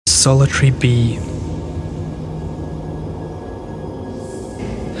solitary bee.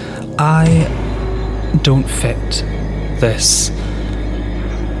 I don't fit this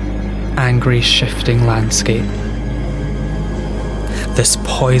angry, shifting landscape, this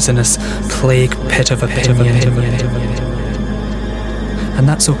poisonous plague pit of opinion, and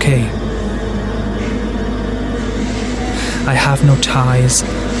that's okay. I have no ties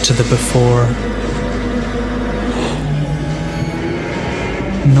to the before,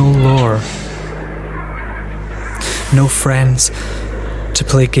 no lore, no friends to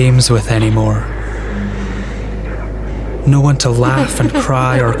play games with anymore, no one to laugh and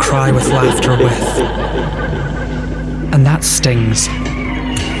cry or cry with laughter with, and that stings.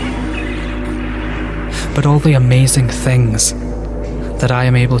 But all the amazing things that I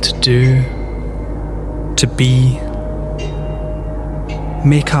am able to do, to be,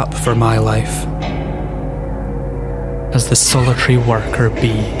 make up for my life as the solitary worker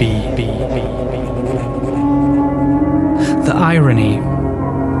bee. The irony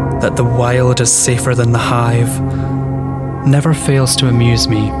that the wild is safer than the hive never fails to amuse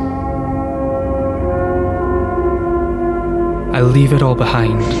me. I leave it all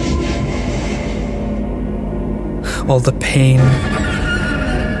behind. All the pain,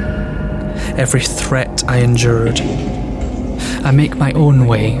 every threat I endured, I make my own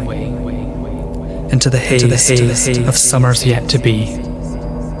way into the haze of summers yet to be.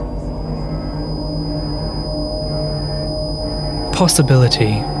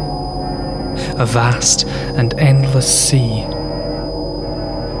 Possibility, a vast and endless sea.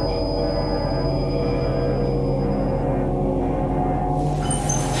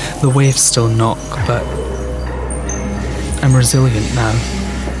 The waves still knock, but I'm resilient now.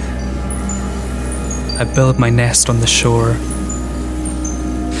 I build my nest on the shore,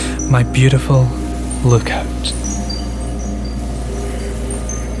 my beautiful lookout,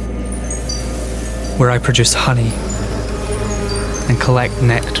 where I produce honey and collect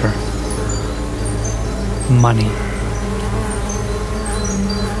nectar, money.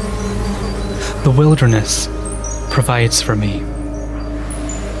 The wilderness provides for me.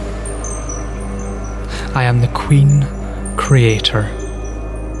 I am the queen creator,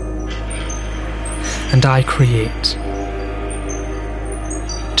 and I create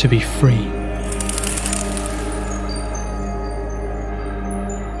to be free.